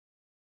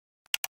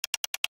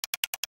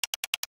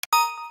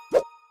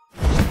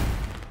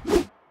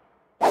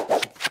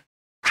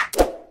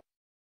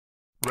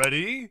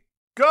Ready,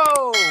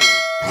 go!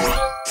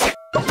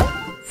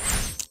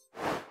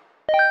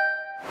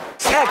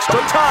 Extra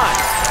time!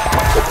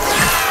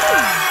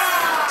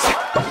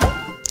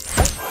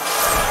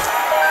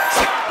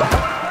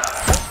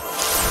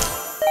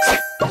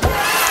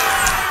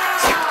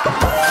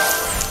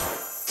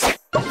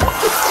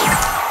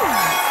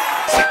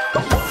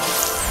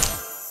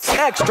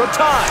 Extra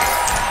time!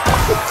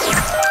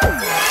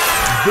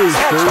 Booster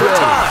Extra ready.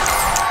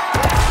 time!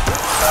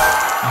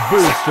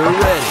 Booster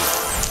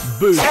ready.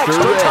 Booster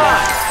Extra ready.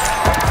 time!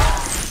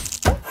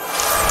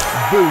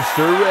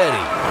 Booster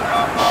ready.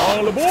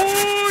 All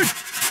aboard!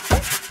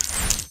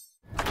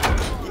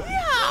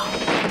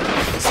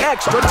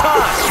 Extra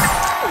time!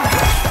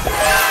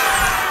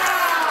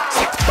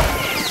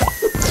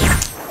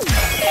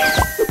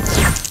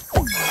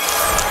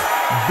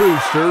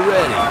 Booster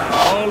ready.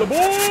 All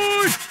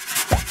aboard!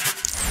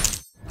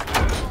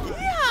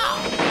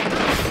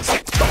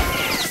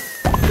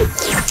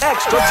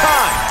 Extra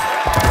time!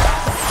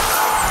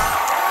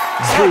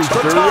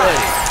 Booster time.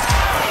 ready.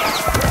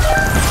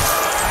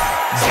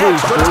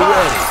 Booster time.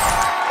 ready.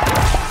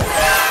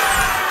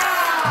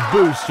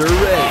 Booster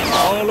ready.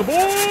 All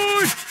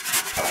aboard!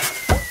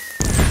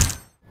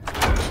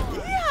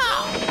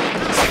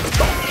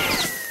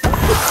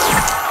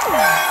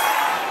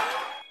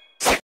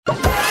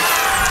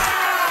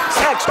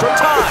 Extra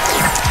time!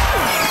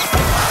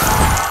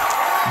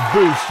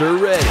 Booster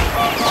ready.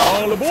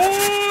 All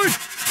aboard!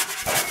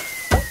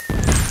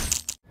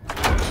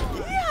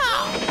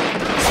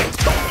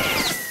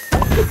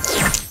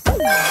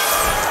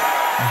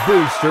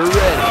 Booster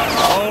ready.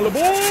 All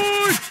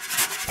aboard!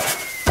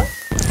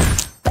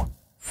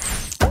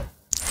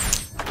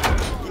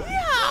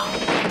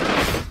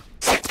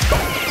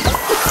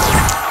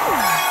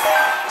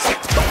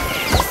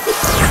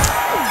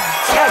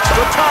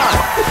 Extra time!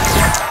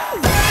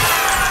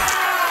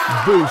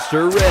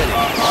 Booster ready.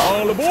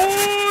 All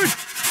aboard!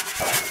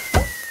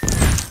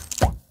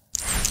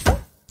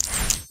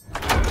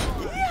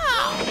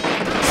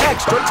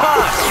 Extra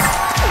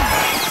time!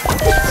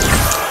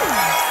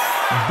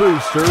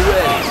 Booster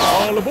ready.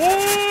 All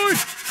aboard!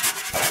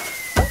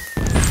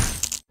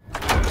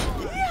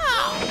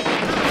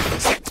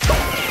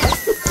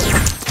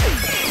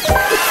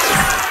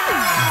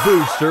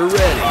 Booster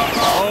ready.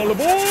 All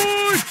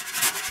aboard!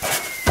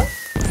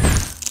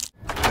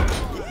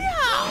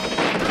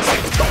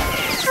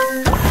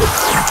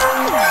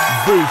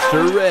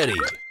 Booster ready.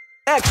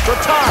 Extra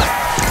time!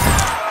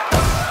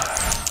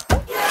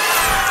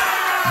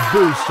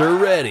 Booster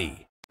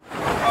ready.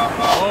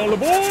 All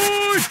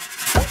aboard!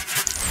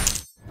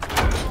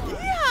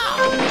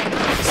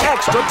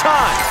 Extra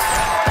time!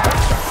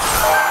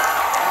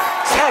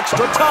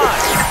 Extra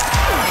time!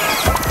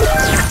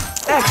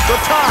 Extra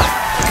time!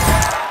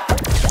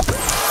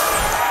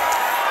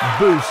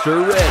 Booster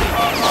ready.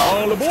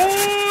 All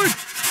aboard!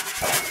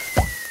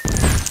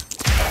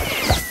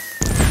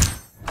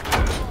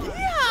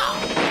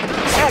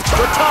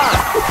 Extra time!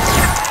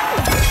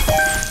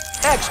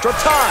 Extra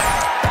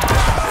time!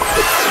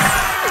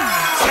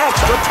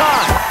 Extra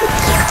time!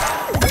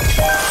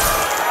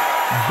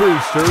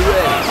 Booster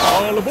ready.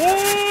 All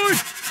aboard!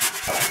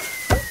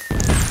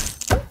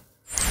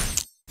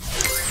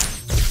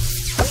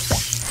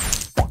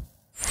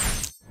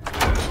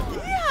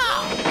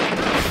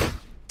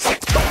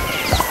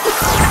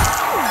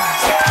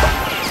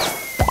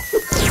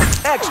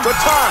 Extra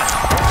time!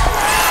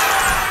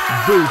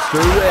 Booster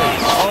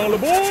ready. All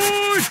aboard!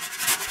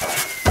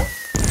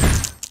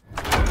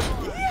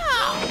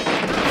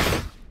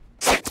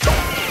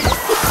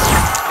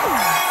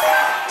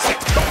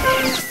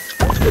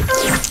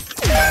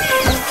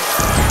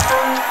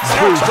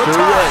 Booster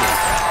ready.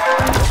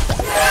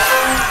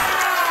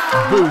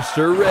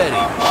 Booster ready.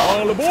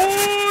 All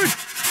aboard!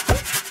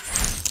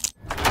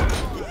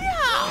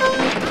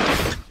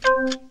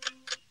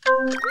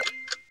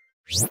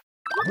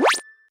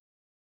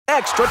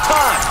 Extra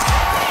time!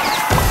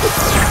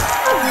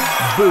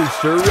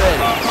 Booster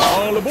ready.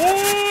 All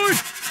aboard!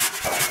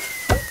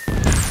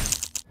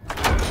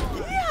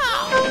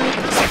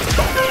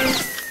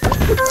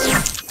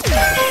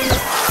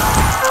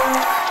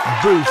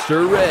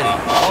 Booster ready.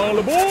 All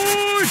aboard!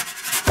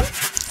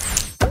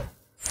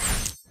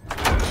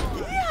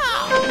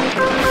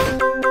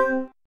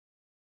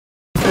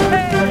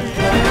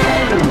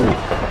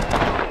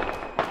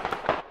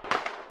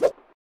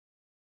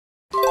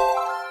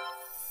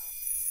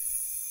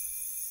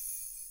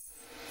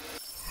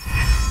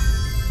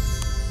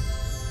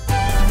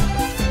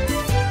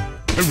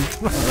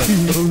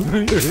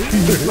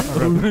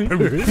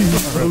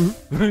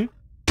 Hey!